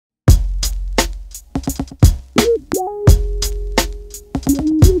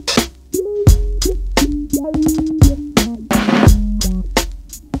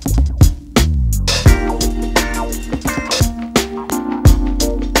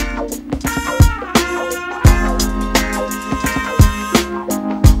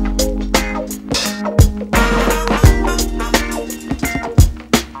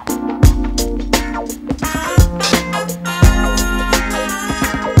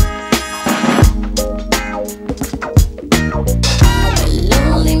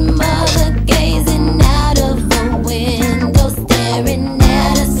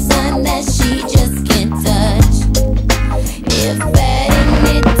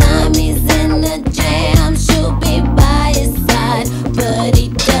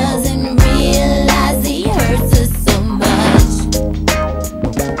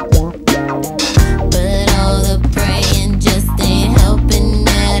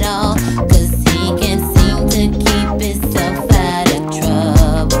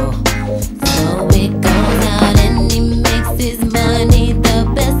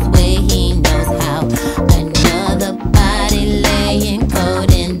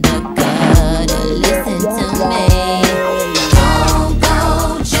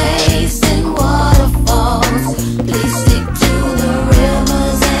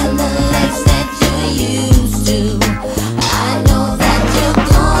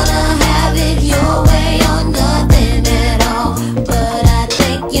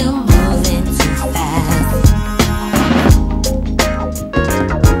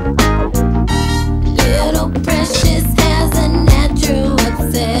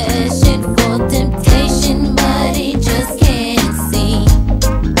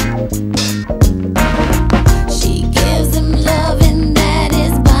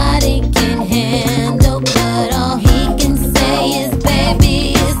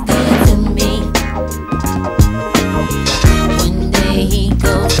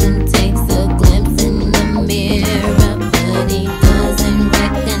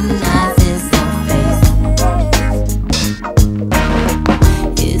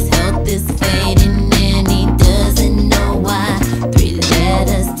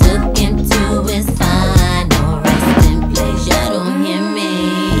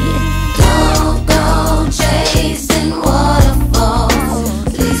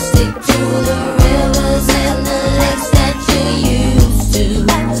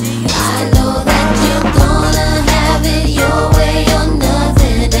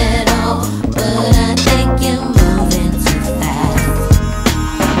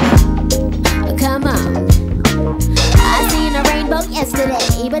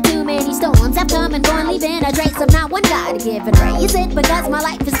given ray. Is it because my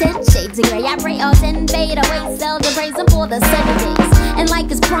life is 10 shades of gray? I pray all 10 fade away, seldom praise him for the 7 days. And like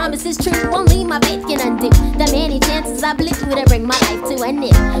his promise is true, only my faith can undo the many chances I blew to bring my life to a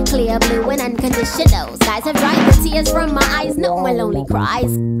new clear blue and unconditional skies have dried the tears from my eyes, no more lonely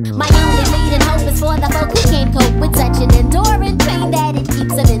cries. My only leading hope is for the folk who can't cope with such an enduring pain that it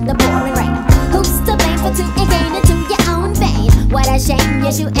keeps them in the pouring rain. Who's to blame for tooting gain into your own vein? What a shame,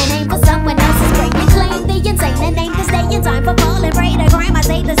 you're shooting aim for someone else's brain. You claim the insane and aim to stay in time for falling prey to crime. I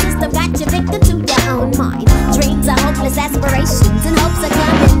say the system got you victim to your own mind. Dreams are hopeless aspirations and hopes are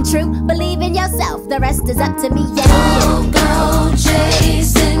coming true. Believe in yourself, the rest is up to me and you. Go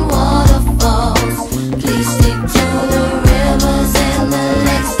chasing waterfalls. Please stick to the rivers and the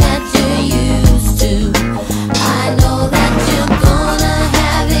lakes that you're used to. I know that you're gonna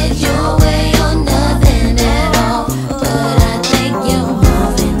have it your way or nothing at all, but I think you're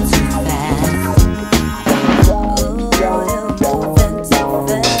moving too fast.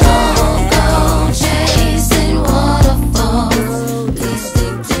 Don't go chasing waterfalls. Please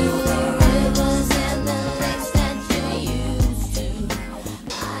stick to the rivers and the lakes that you're used to.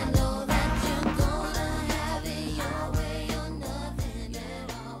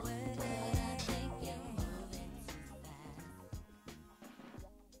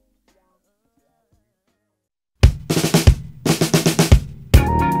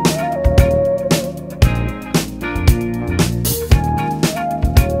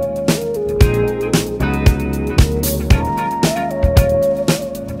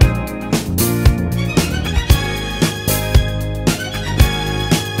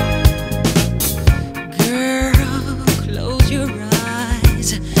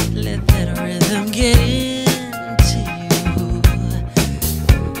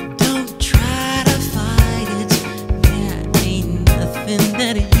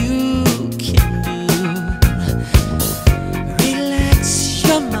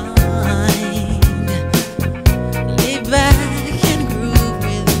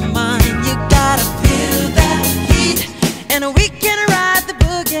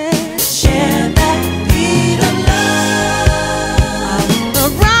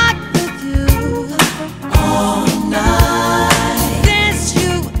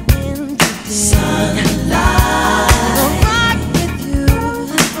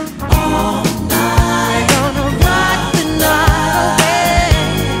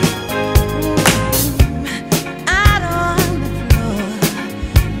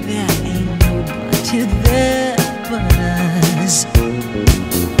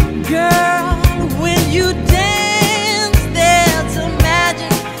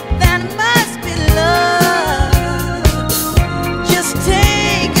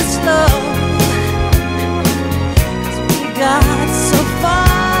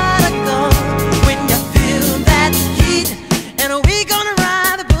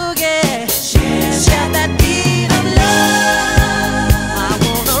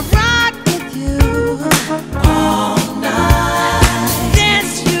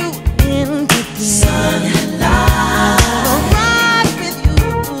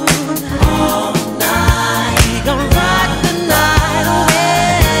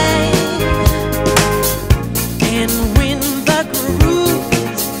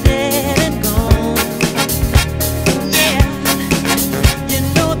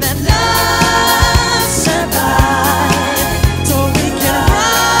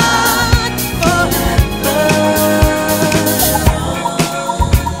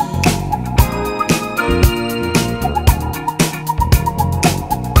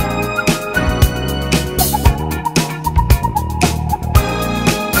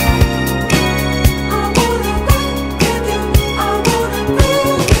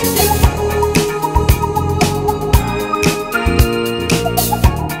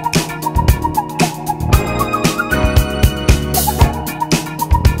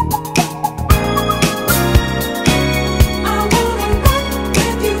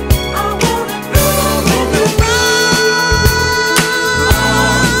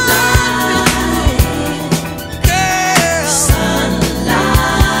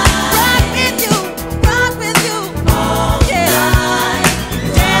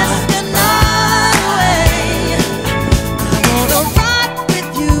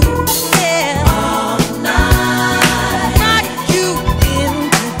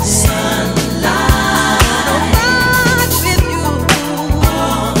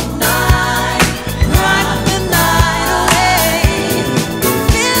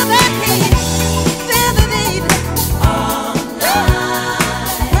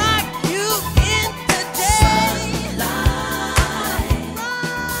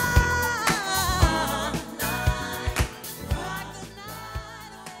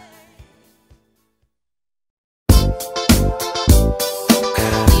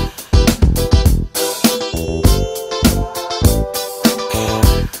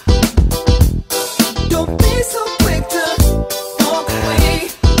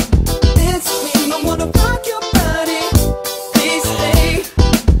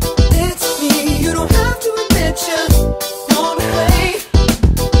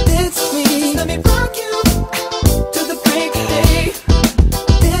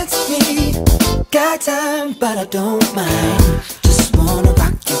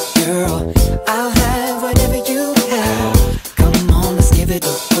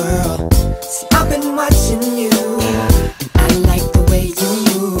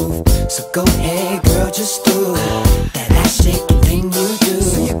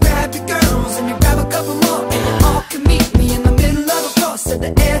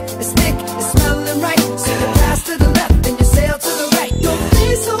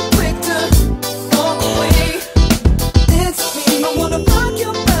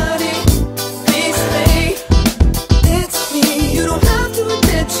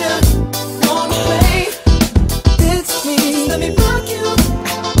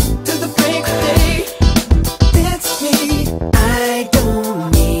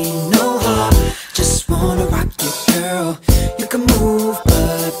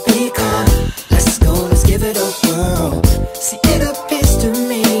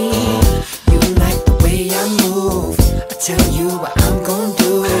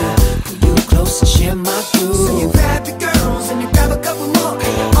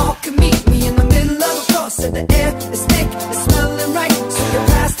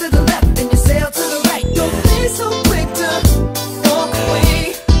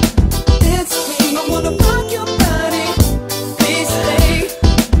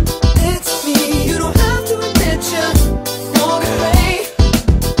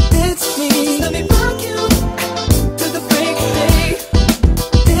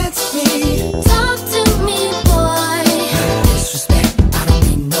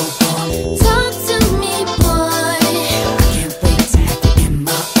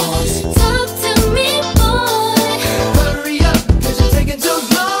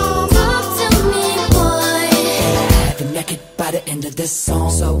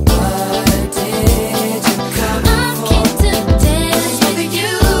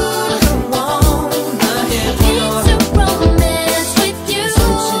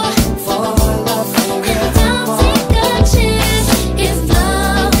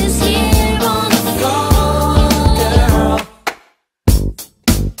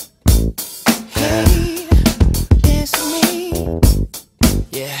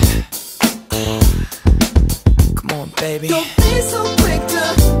 baby. Don't be so quick to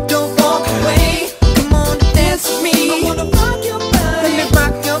don't walk away. Come on, dance with me. I wanna rock your body. Let me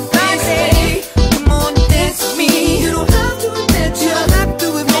rock your body. Come on, dance with me. You don't have to admit you. Don't have to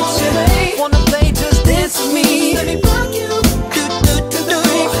admit you. Wanna play, just dance with me. Let me rock you.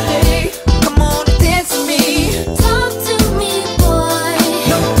 Come on, dance with me. Talk to me, boy.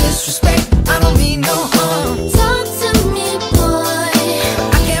 No disrespect, I don't mean no harm. Talk to me, boy.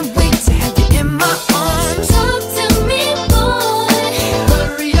 I can't wait to have you in my arms. Talk to me, boy.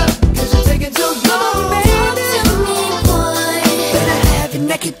 Hurry up, cause you're taking too long, baby. Talk to me, boy. Better have you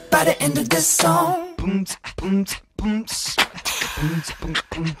naked by the end of this song. Boom, boom, boom, boom, boom, boom,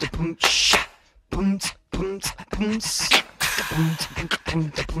 boom, boom, boom, boom,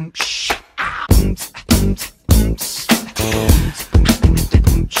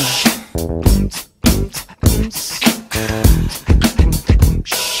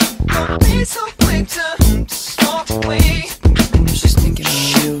 Don't be so quick to walk away. just thinking of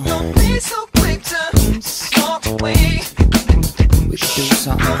you. Don't be so quick to walk away. We could do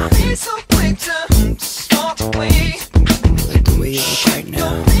something. Don't be so quick to walk away. Like the way you look right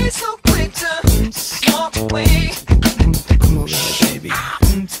now. Don't be so quick to walk away. Come over here, baby.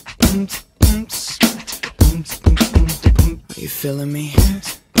 Are you feeling me?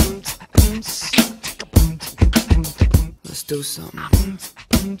 Let's do something.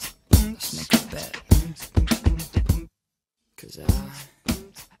 Let's make a bet. Cause I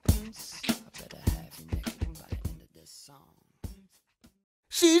better have you naked by the end of this song.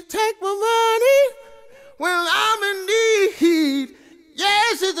 She take my money when I'm in need.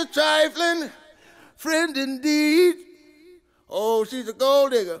 Yes, it's a trifling friend indeed. Oh, she's a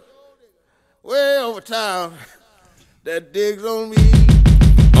gold digger way over town that digs on me.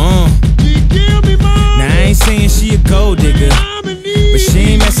 She give me money. Now I ain't saying she a gold digger, but she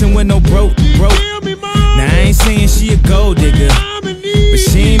ain't messing with no broke. Now I ain't saying she a gold digger, but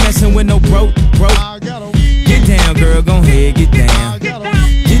she ain't messing with no broke. Get down, girl, gon' head, get down.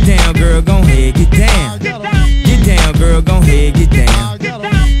 Get down, girl, gon' head, get down. Get down, girl, gon' head, get down.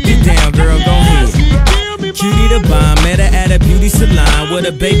 Get down, girl, gon' head. Cutie the bomb, met her at a beauty salon with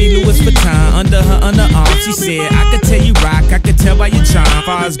a baby Louis Vuitton under her underarm. She said, I could tell you rock, I could tell by your charm.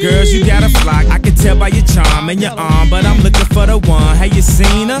 Far as girls, you got a flock, I could tell by your charm and your arm, but I'm looking for the one. Have you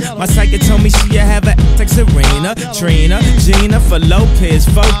seen her? My psychic told me she'll have a like Serena, Trina, Gina for Lopez,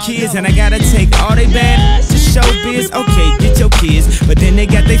 4 kids, and I gotta take all they bad to showbiz. Okay, get your kids, but then they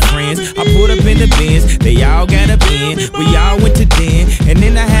got their friends. I pulled up in the Benz, they all got a bin. We all went to den, and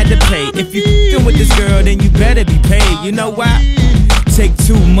then I had to pay. If you f***ing with this girl, then you better be paid. You know why? Take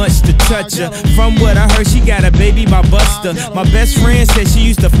too much to touch her. From what I heard, she got a baby by Buster. My best friend said she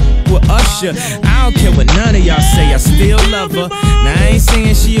used to f with Usher. I don't care what none of y'all say, I still love her. Now I ain't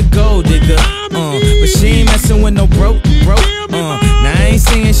saying she a gold digger, but she ain't messing with no broke. Now I ain't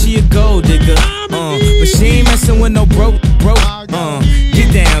saying she a gold digger, but she ain't messing with no broke.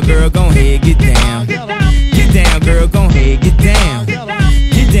 Get down, girl, gon' head, get down. Get down, girl, gon' head, get down.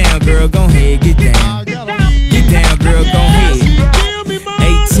 Get down, girl, gon' head, get down. Get down, girl, gon' head.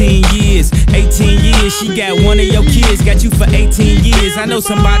 18 years, she got one of your kids, got you for 18 years. I know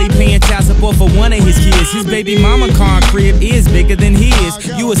somebody paying child support for one of his kids. His baby mama car crib is bigger than his.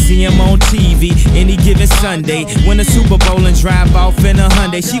 You will see him on TV any given Sunday. Win a Super Bowl and drive off in a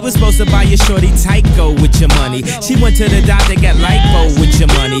Hyundai. She was supposed to buy your shorty Tyco with your money. She went to the doctor, got lipo with your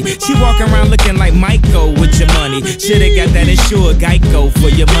money. She walking around looking like Michael with your money. Shoulda got that insured Geico for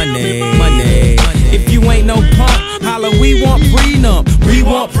your money. If you ain't no punk, holla, we want prenup. We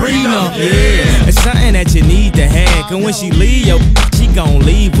want prenup, yeah. It's something that you need to have, cause when she leave, she gon'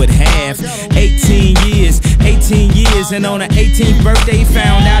 leave with half. 18 years, and on her 18th birthday,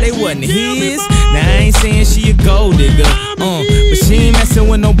 found out it wasn't his. Now I ain't saying she a gold digger, but she ain't messing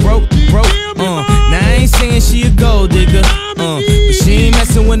with no broke. Now I ain't saying she a gold digger, but she ain't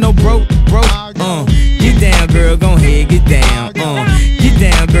messing with no broke. Get down, girl, gon' head, get down. Get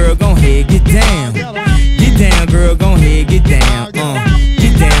down, girl, gon' head, get down. Get down, girl, gon' head, get down.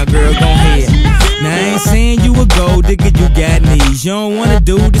 Get down, girl, gon' head. Now I ain't saying you a gold digger, you got knees. You don't wanna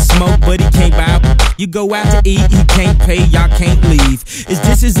do the smoke, but he can't buy. You go out to eat, he can't pay, y'all can't leave. His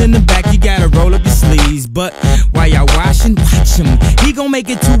dishes in the back, you gotta roll up your sleeves. But while y'all washing, watch him. He gon' make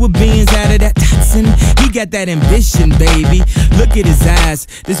it to a beans out of that Datsun. He got that ambition, baby. Look at his eyes.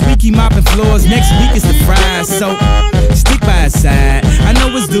 This week he mopping floors, next week is the fries. So stick by his side. I know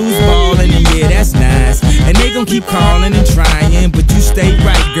his dudes ballin', and yeah, that's nice. And they gon' keep calling and trying, but you stay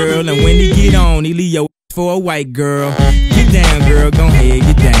right, girl. And when he get on, he leave your for a white girl. Get down, girl, gon' head,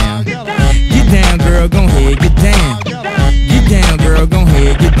 get down. Get down, girl, gon' head, get down. Get down, girl, gon'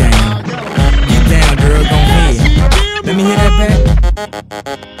 head, get down. Get down, girl, gon' head. Let me hear that back.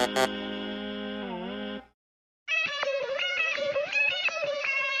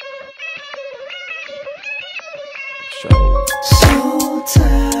 So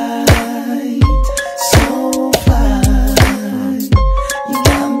tight, so fine. You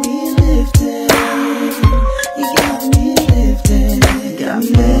got me lifted, you got me lifted, got me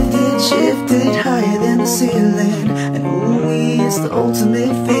lifted, shifted higher than the ceiling. And ooh, it's the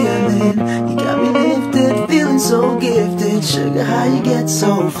ultimate feeling. You got me lifted, feeling so gifted. Sugar, how you get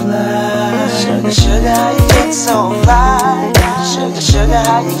so fly? Sugar, sugar, how you get so fly? Sugar, sugar,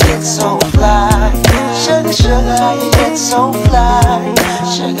 how you get so fly? Sugar, sugar, how you get so fly?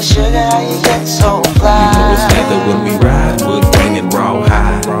 Sugar, sugar, how you get so fly? You know it's leather when we ride, wood grain and raw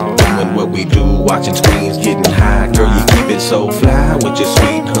high. Doing what we do, watching screens, getting high. Girl, you keep it so fly with your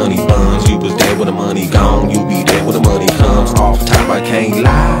sweet honey buns. You was there when the money gone, you be there when the money comes. Off top, I can't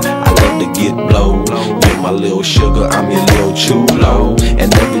lie, I love to get blow. You're my little sugar, I'm your little chulo.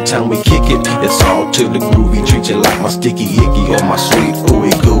 And every time we kick it, it's all to the groovy. Treat you like my sticky icky or my sweet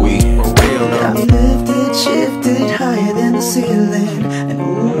ooey gooey. Got me lifted, shifted higher than the ceiling. And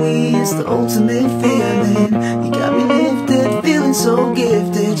ooh, it's the ultimate feeling. You got me lifted, feeling so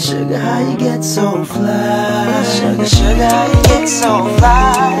gifted. Sugar, how you get so fly? Sugar, sugar, how you get so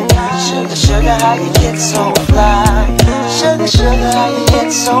fly? Sugar, sugar, how you get so fly? Sugar, sugar, how you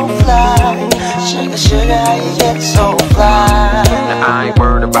get so fly? Sugar, sugar, how you get so fly? Now I ain't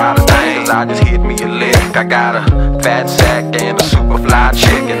worried about a thing, cause I just hit me a lick. I got a fat sack and a super fly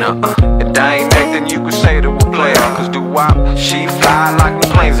chick. And if that ain't nothing you could say to a player, cause doo-wop, she fly like the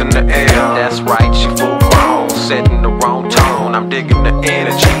planes in the air. That's right, she full grown, setting the wrong tone. I'm digging the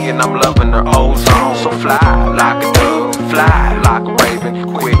energy and I'm loving her ozone. So fly like a dove, fly like a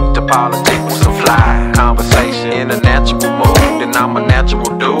raven, quick to politic with some fly conversation in a natural mood. And I'm a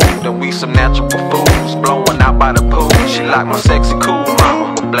natural dude, and we some natural fools, blowing out by the pool. She like my sexy cool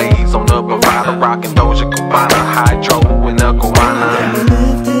mama, with blaze on the bravado, rockin' Doja Cubana, hydro and the Got me guana.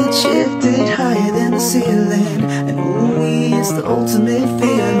 lifted, shifted higher than the ceiling. And ooh, it's the ultimate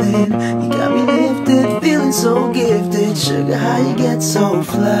feeling. You got me lifted, feeling so gifted. Sugar, how you get so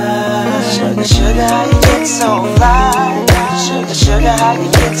fly? Sugar, sugar, how you get so fly? Sugar, sugar, how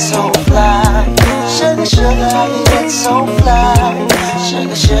you get so fly? Sugar, sugar, how you get so fly?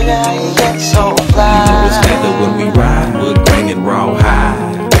 Sugar, sugar, how you get so fly? You know it's leather when we ride, wood grain and raw high.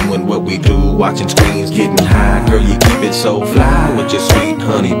 Doing what we do, watching screens, getting high. Girl, you keep it so fly with your sweet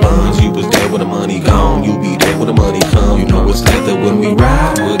honey buns. You was there when the money gone, you be there when the money come. You know it's leather when we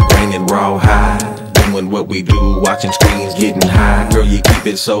ride, wood grain and raw high. Doing what we do, watching screens, getting high. Girl, you keep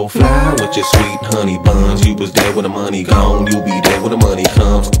it so fly with your sweet honey buns. You was there when the money gone, you be there when the money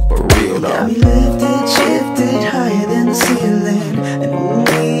comes. For real though. Got me lifted, shifted higher than the ceiling. And ooh,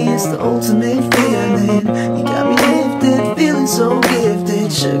 it's the ultimate feeling. You got me lifted, feeling so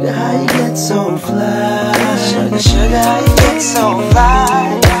gifted. Sugar, how you get so fly? Sugar, sugar, how you get so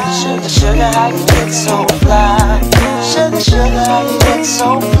fly? Sugar, sugar, how you get so fly? Sugar, sugar, how you get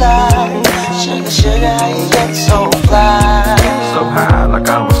so fly? Sugar, sugar, how you get so fly? So high like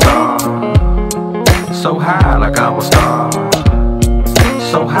I'm a star. So high like I'm a star.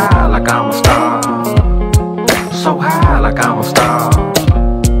 So high like I'm a star. So high like I'm a star.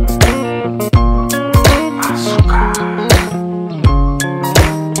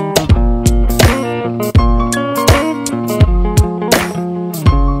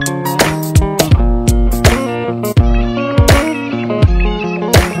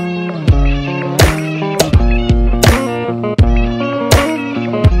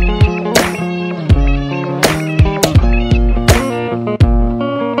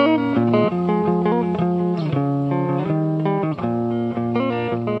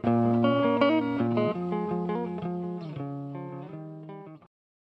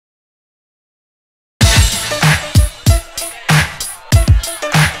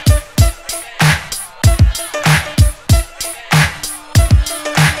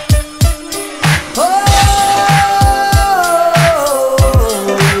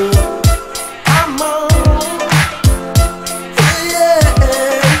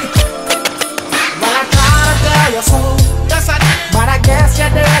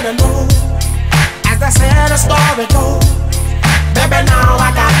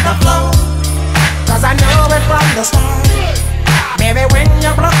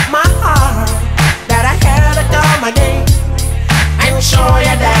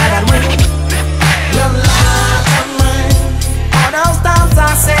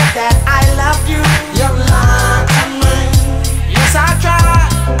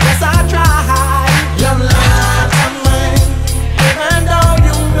 Even though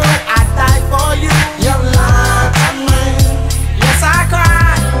you know I die for you, you're lying to me.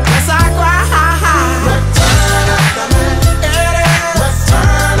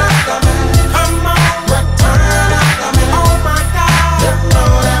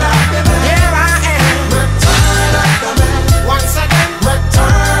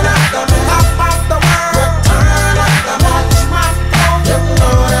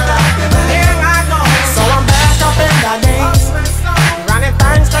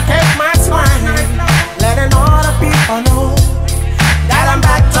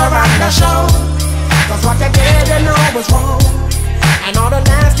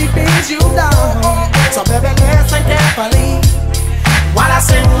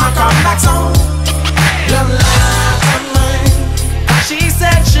 comeback song. You lied to me. She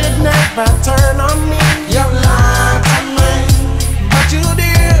said she'd never turn on me. You lied to me. But you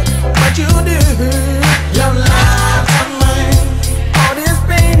did, but you did. You lied to me. All this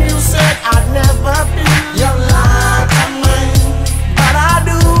pain you said I'd never feel. You lied to me. But I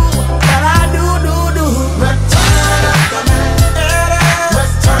do, do. Return after me.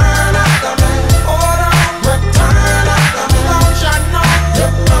 Return after me. Hold on. Return after me. Don't you know? You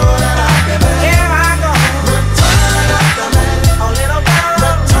know that I'll be there. Here I go. Return after me. A little girl.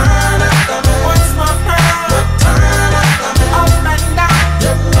 Return after me. What's my pearl? Return after me. Up and down.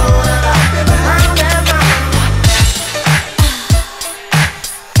 You know that I'll be there. Round and round.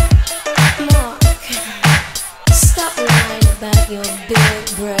 Mark, stop lying about your big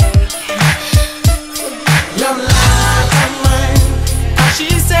break. You lied to me. She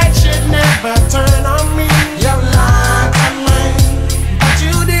said she'd never turn on me. You lied to me. But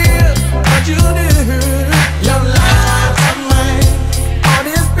you did, but you did. You lied to me. All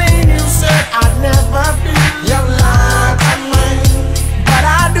this pain you said I'd never feel. You lied to me. But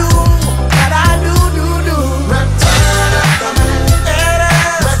I do, do. Return after me.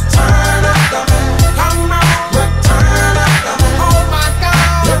 Return after me. Come on. Return after me. Oh my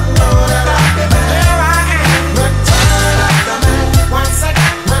God. You know that I'll be there. Here I am. Return after me. Once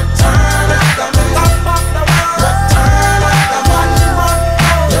again. Return after me. Top of the world. Return after me. What you want?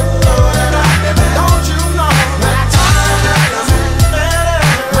 You know that I'll be there. Don't you know? Return after me.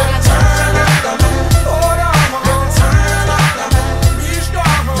 Return after me. Hold on. Return after me. Be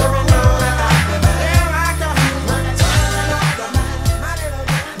strong. You know that I'll be there. Here I come. Return after me. My little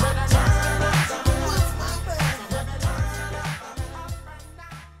girl. Return after me. What's my best? Return after me. Up and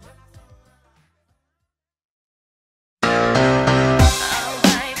down.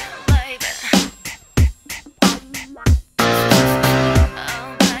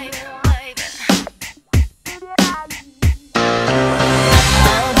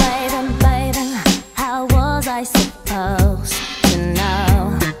 Oh, baby, how was I supposed to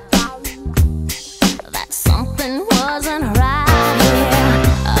know that something wasn't right here?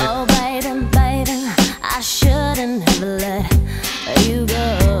 Oh, baby, I shouldn't have let you go.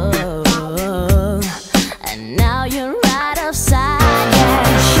 And now you're right upside down.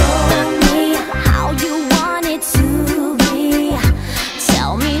 Show me how you want it to be.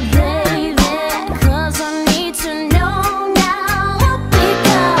 Tell me, baby, 'cause I need to know now.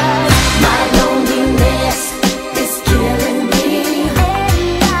 Because my loneliness is killing me.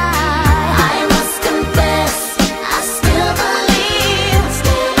 And I must confess, I still believe.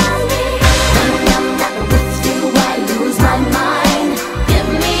 When I'm not with you, I lose my mind. Give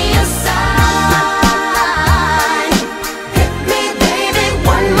me a sign. Hit me, baby,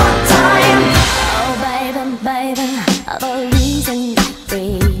 one more time. Oh, baby, the reason I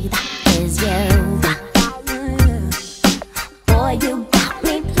breathe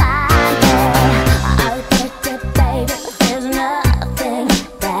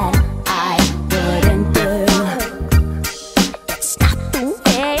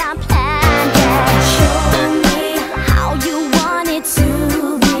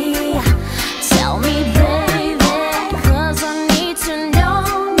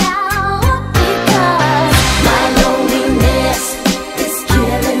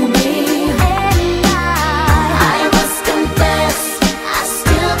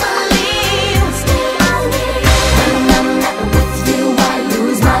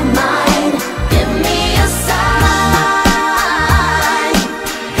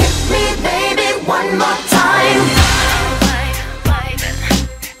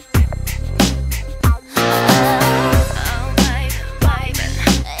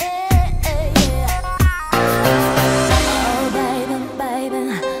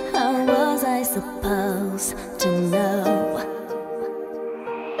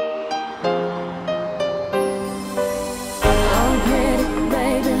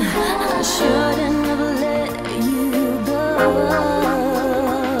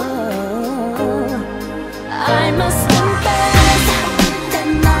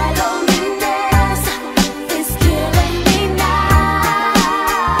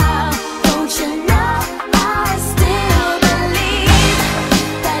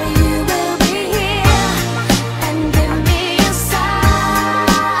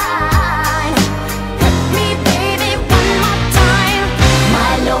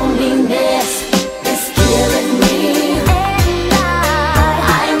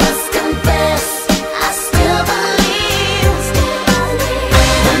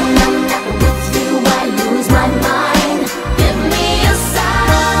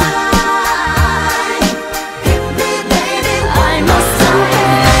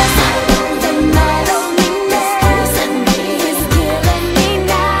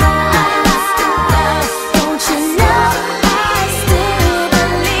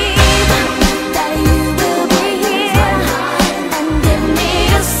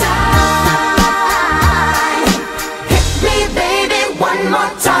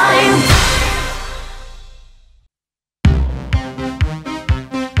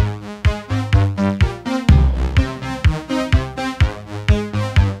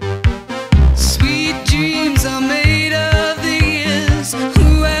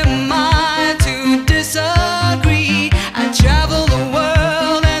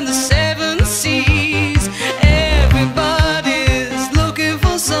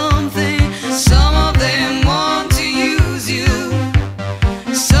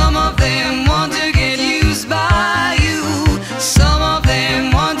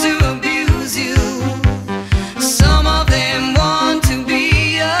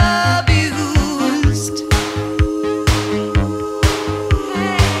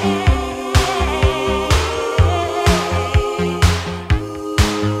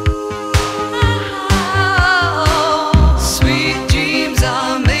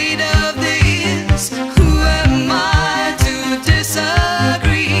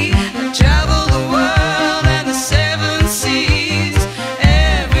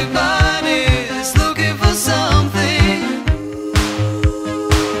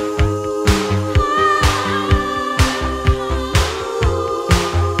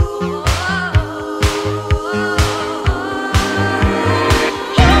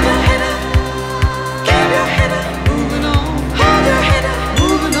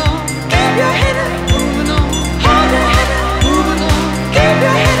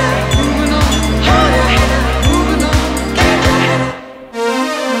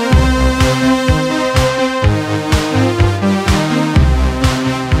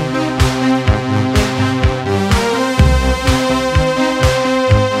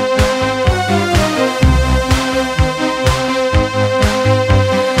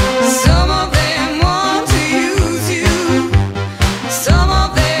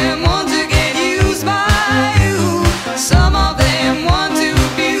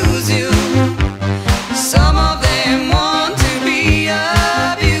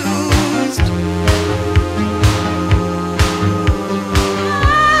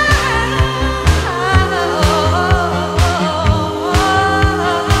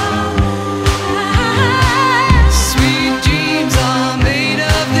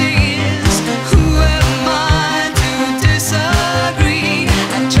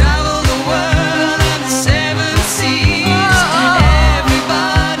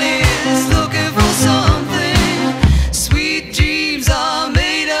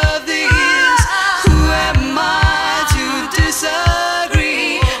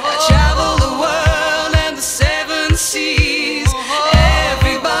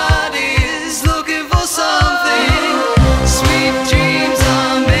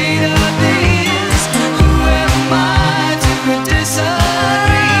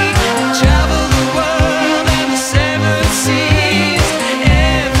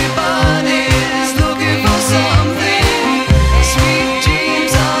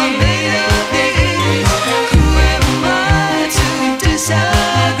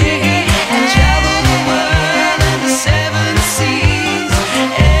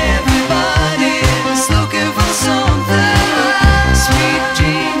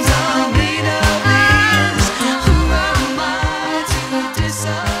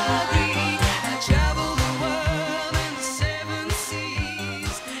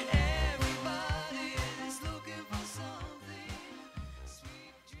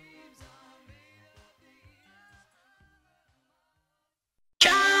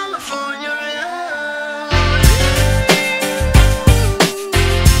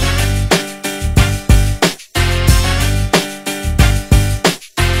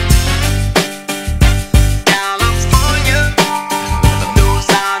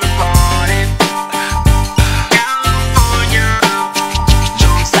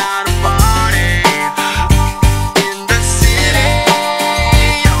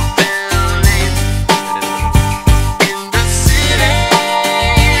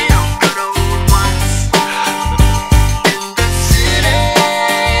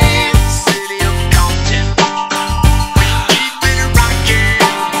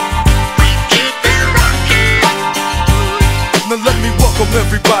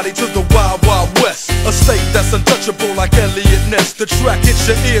Everybody to the Wild Wild West, a state that's untouchable like Elliot Ness. The track hits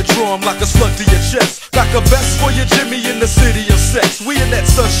your eardrum like a slug to your chest, like a vest for your Jimmy in the city of sex. We in that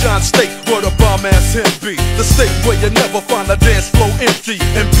sunshine state where the bomb ass him be, the state where you never find a dance floor empty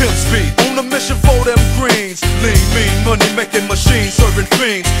and pimp speed. On a mission for them greens, lean, mean, money making machines, serving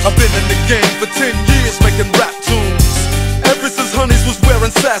fiends. I've been in the game for 10 years making rap tunes. Ever since Honeys was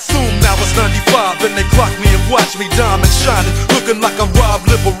wearing Sassoon, now it's 95 and they clock me and watch me diamond shining, looking like I'm Rob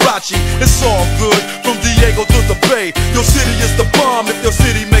Liberace. It's all good from Diego to the Bay. Your city is the bomb if your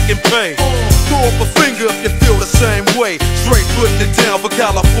city making pay. Throw up a finger if you feel the same way. Straight putting it down for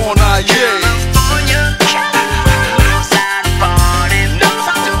California, yeah.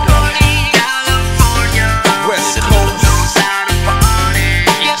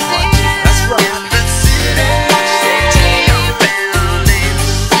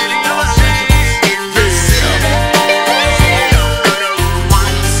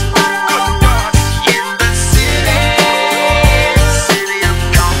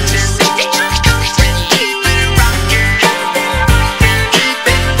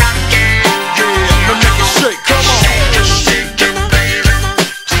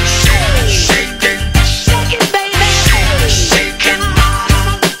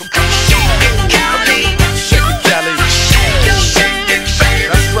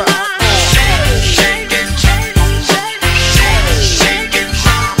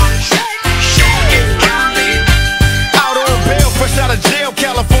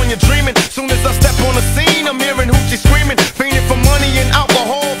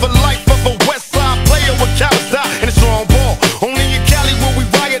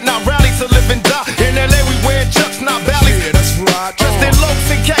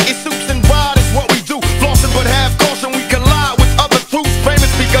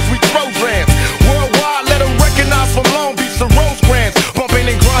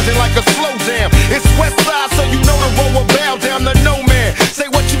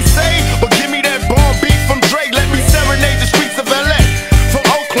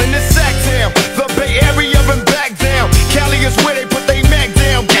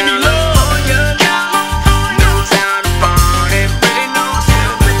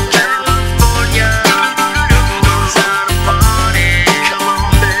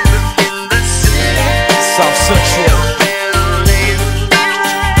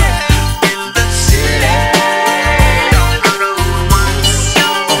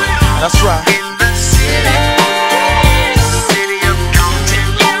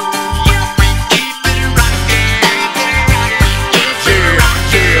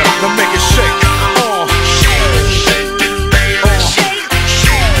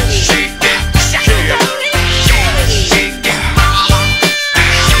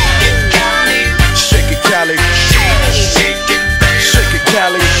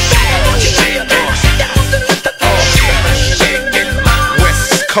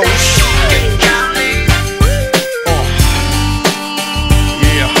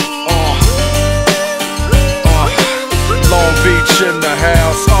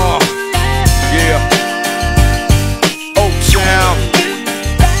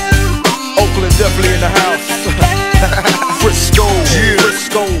 Definitely in the house. Frisco, yeah.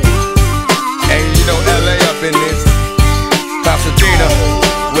 Frisco. And you know LA up in this. Pasadena,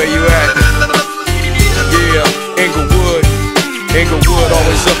 where you at? Yeah, Inglewood. Inglewood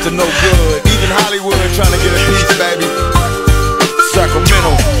always up to no good. Even Hollywood trying to get a piece, baby.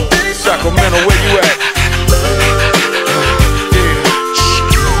 Sacramento, Sacramento, where you at?